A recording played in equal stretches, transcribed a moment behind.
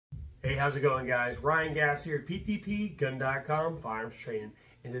Hey, how's it going, guys? Ryan Gass here at PTPGun.com, Firearms Training.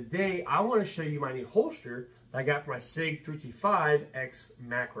 And today I want to show you my new holster that I got for my SIG 325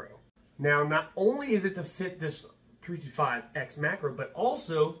 XMacro. Now, not only is it to fit this 325 XMacro, but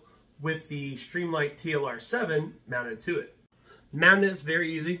also with the Streamlight TLR7 mounted to it. Mounting it's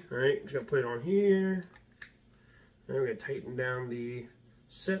very easy. All right, just gonna put it on here. And we're gonna tighten down the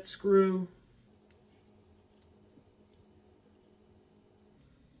set screw.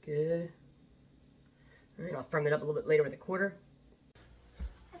 Good. All right, I'll firm it up a little bit later with a quarter.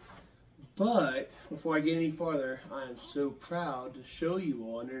 But before I get any farther, I am so proud to show you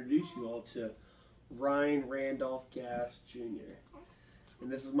all and introduce you all to Ryan Randolph Gass Jr.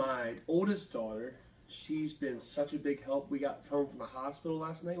 And this is my oldest daughter. She's been such a big help. We got home from the hospital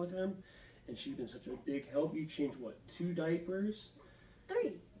last night with him, and she's been such a big help. You changed, what, 2 diapers?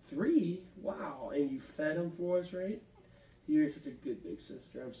 3. 3? Wow. And you fed him for us, right? You're such a good big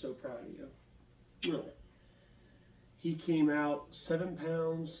sister. I'm so proud of you. He came out 7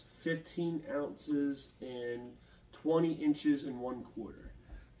 pounds, 15 ounces, and 20 inches and 1/4.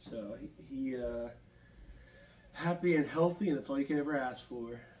 So he happy and healthy, and that's all you can ever ask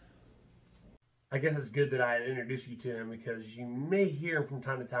for. I guess it's good that I introduced you to him because you may hear him from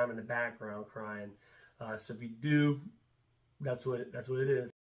time to time in the background crying. So if you do, that's what it is.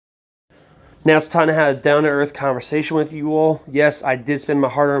 Now it's time to have a down-to-earth conversation with you all. Yes, I did spend my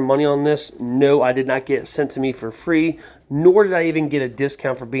hard-earned money on this. No, I did not get it sent to me for free, nor did I even get a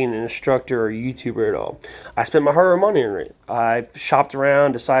discount for being an instructor or YouTuber at all. I spent my hard-earned money on it. I shopped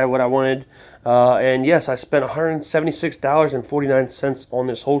around, decided what I wanted, and yes, I spent $176.49 on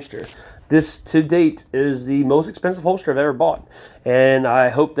this holster. This, to date, is the most expensive holster I've ever bought, and I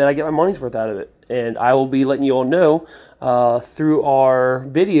hope that I get my money's worth out of it. And I will be letting you all know through our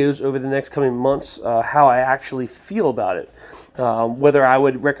videos over the next coming months how I actually feel about it, whether I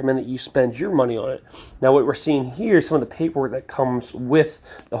would recommend that you spend your money on it. Now, what we're seeing here is some of the paperwork that comes with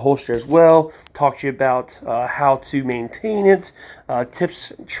the holster as well. Talk to you about how to maintain it,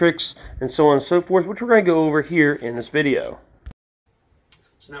 tips, tricks, and so on and so forth, which we're going to go over here in this video.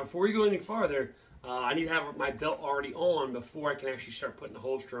 So now, before we go any farther, I need to have my belt already on before I can actually start putting the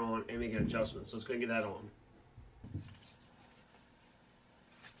holster on and making adjustments. So let's go and get that on.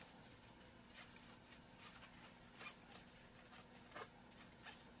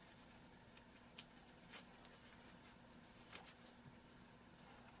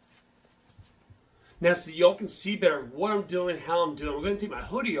 Now, so y'all can see better what I'm doing, how I'm doing. We're going to take my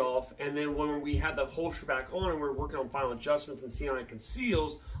hoodie off, and then when we have the holster back on and we're working on final adjustments and seeing how it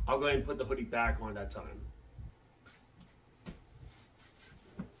conceals, I'll go ahead and put the hoodie back on at that time.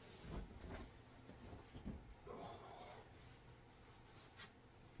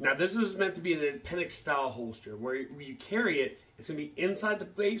 Now, this is meant to be an appendix style holster where you carry it. It's going to be inside the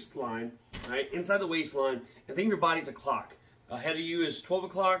waistline, right? Inside the waistline, and think of your body as a clock. Ahead of you is 12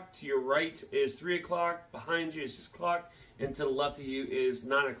 o'clock, to your right is 3 o'clock, behind you is 6 o'clock, and to the left of you is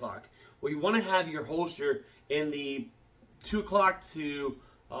 9 o'clock. Well, you want to have your holster in the 2 o'clock to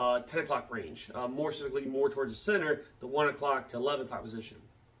 10 o'clock range, more specifically more towards the center, the 1 o'clock to 11 o'clock position.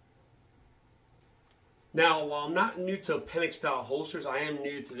 Now, while I'm not new to appendix style holsters, I am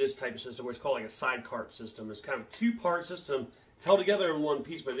new to this type of system where it's called like a side cart system. It's kind of a 2-part system. It's held together in one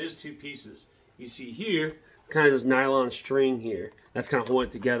piece, but it is 2 pieces. You see here, kind of this nylon string here. That's kind of holding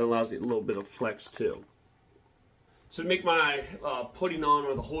it together, allows it a little bit of flex too. So to make my putting on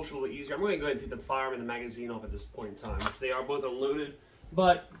or the holster a little easier, I'm going to go ahead and take the firearm and the magazine off at this point in time. They are both unloaded,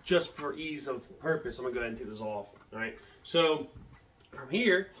 but just for ease of purpose, I'm going to go ahead and take this off. All right. So from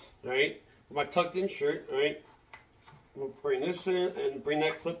here, all right, with my tucked in shirt, all right, I'm going to bring this in and bring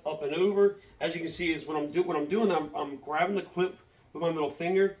that clip up and over. As you can see, is what I'm doing. I'm grabbing the clip with my middle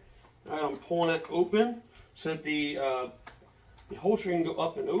finger. All right, I'm pulling it open so that the holster can go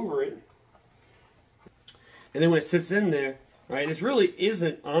up and over it. And then when it sits in there, right, this really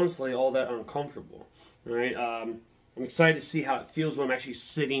isn't honestly all that uncomfortable. Right, I'm excited to see how it feels when I'm actually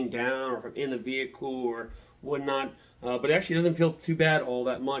sitting down or if I'm in the vehicle or whatnot. But it actually doesn't feel too bad all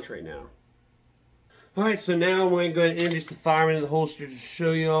that much right now. Alright, so now I'm going to go ahead and introduce the firearm in the holster to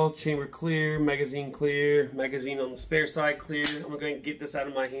show you all. Chamber clear, magazine on the spare side clear. I'm going to go ahead and get this out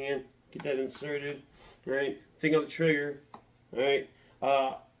of my hand, get that inserted. Alright, finger on the trigger. Alright,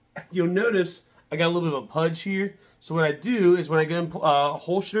 you'll notice I got a little bit of a pudge here. So what I do is when I go and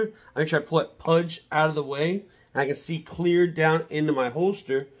holster, I make sure I pull that pudge out of the way. And I can see clear down into my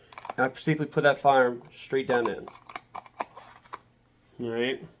holster. And I safely put that firearm straight down in.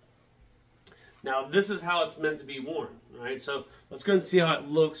 Alright. Now this is how it's meant to be worn. Alright, so let's go and see how it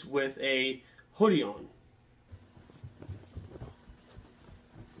looks with a hoodie on.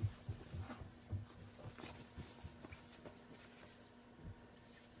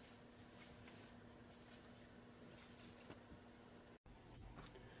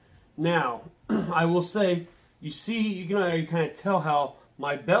 Now, I will say, you can already kind of tell how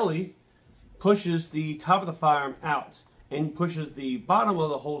my belly pushes the top of the firearm out and pushes the bottom of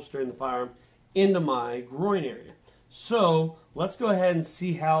the holster in the firearm into my groin area. So let's go ahead and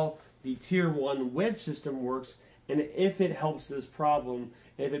see how the Tier 1 wedge system works and if it helps this problem,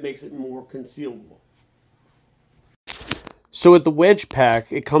 if it makes it more concealable. So with the wedge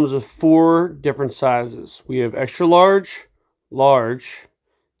pack, it comes with 4 different sizes. We have extra large, large,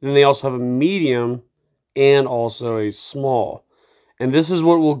 then they also have a medium and also a small. And this is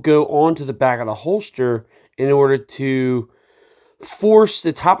what will go onto the back of the holster in order to force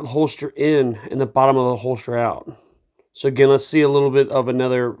the top of the holster in and the bottom of the holster out. So again, let's see a little bit of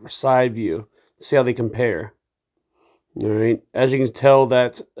another side view. See how they compare. All right, as you can tell,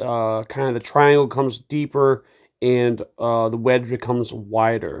 that kind of the triangle comes deeper and the wedge becomes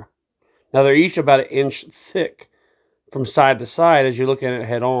wider. Now they're each about 1 inch thick from side to side as you look at it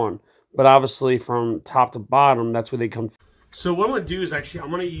head on, but obviously from top to bottom, that's where they come. So what I'm going to do is I'm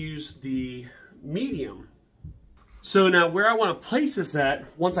going to use the medium. So now where I want to place this at,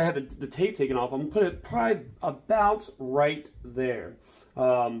 once I have the tape taken off, I'm going to put it probably about right there.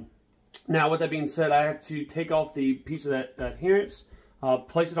 Now with that being said, I have to take off the piece of that adherence,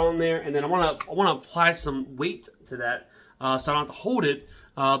 place it on there, and then I want to apply some weight to that so I don't have to hold it,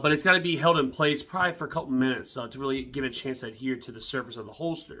 but it's got to be held in place probably for a couple minutes to really give it a chance to adhere to the surface of the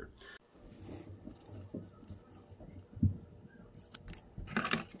holster.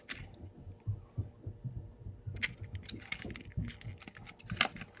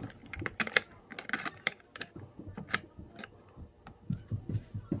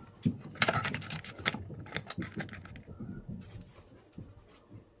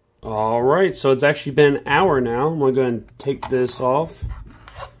 All right, so it's actually been an hour now. I'm going to go ahead and take this off.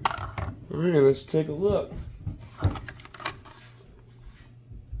 All right, let's take a look.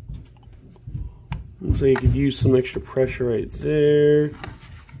 Looks like you could use some extra pressure right there.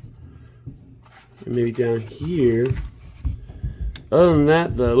 And maybe down here. Other than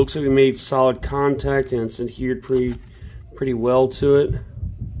that, though, it looks like we made solid contact and it's adhered pretty well to it.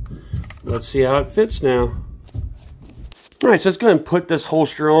 Let's see how it fits now. Alright, so let's go ahead and put this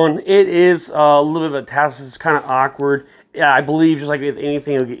holster on. It is a little bit of a task. It's kind of awkward. Yeah, I believe just like with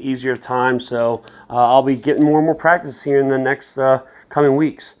anything, it'll get easier with time. So I'll be getting more and more practice here in the next coming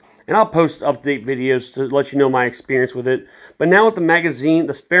weeks. And I'll post update videos to let you know my experience with it. But now with the magazine,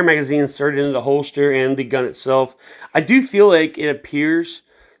 the spare magazine inserted into the holster and the gun itself, I do feel like it appears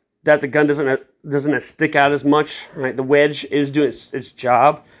that the gun doesn't stick out as much. Right? The wedge is doing its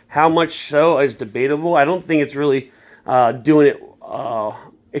job. How much so is debatable. I don't think it's really doing it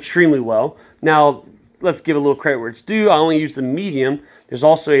extremely well. Now, let's give a little credit where it's due. I only use the medium. There's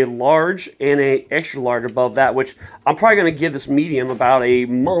also a large and a extra large above that, which I'm probably going to give this medium about a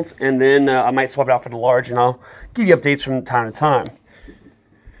month, and then I might swap it out for the large, and I'll give you updates from time to time.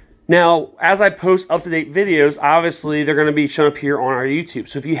 Now, as I post up-to-date videos, obviously they're going to be shown up here on our YouTube.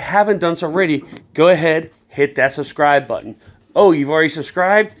 So if you haven't done so already, go ahead, hit that subscribe button. Oh, you've already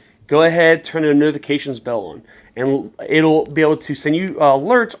subscribed? Go ahead, turn the notifications bell on, and it'll be able to send you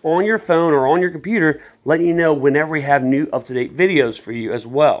alerts on your phone or on your computer, letting you know whenever we have new up-to-date videos for you as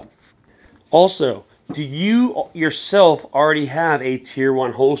well. Also, do you yourself already have a Tier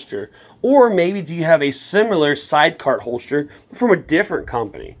 1 holster? Or maybe do you have a similar side cart holster from a different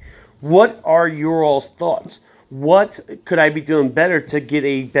company? What are your all's thoughts? What could I be doing better to get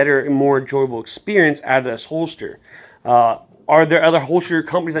a better and more enjoyable experience out of this holster? Are there other holster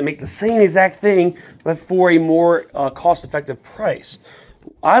companies that make the same exact thing, but for a more cost-effective price?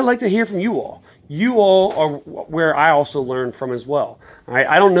 I'd like to hear from you all. You all are where I also learn from as well. All right?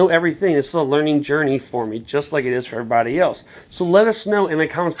 I don't know everything. It's a learning journey for me, just like it is for everybody else. So let us know in the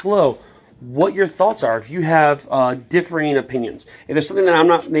comments below what your thoughts are, if you have differing opinions. If there's something that I'm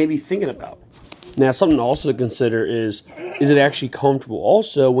not maybe thinking about. Now, something also to consider is it actually comfortable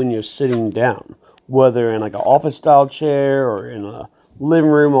also when you're sitting down? Whether in like an office style chair or in a living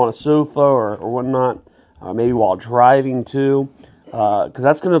room on a sofa or whatnot, maybe while driving too, because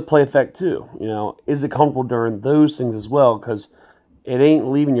that's going to play effect too. You know, is it comfortable during those things as well? Because it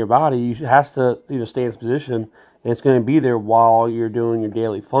ain't leaving your body. You has to stay in its position, and it's going to be there while you're doing your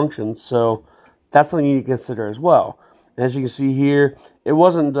daily functions. So that's something you need to consider as well. And as you can see here, it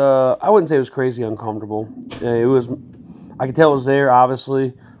wasn't. I wouldn't say it was crazy uncomfortable. It was. I could tell it was there.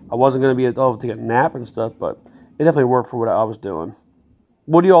 Obviously. I wasn't going to be able to take a nap and stuff, but it definitely worked for what I was doing.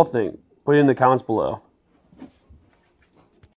 What do y'all think? Put it in the comments below.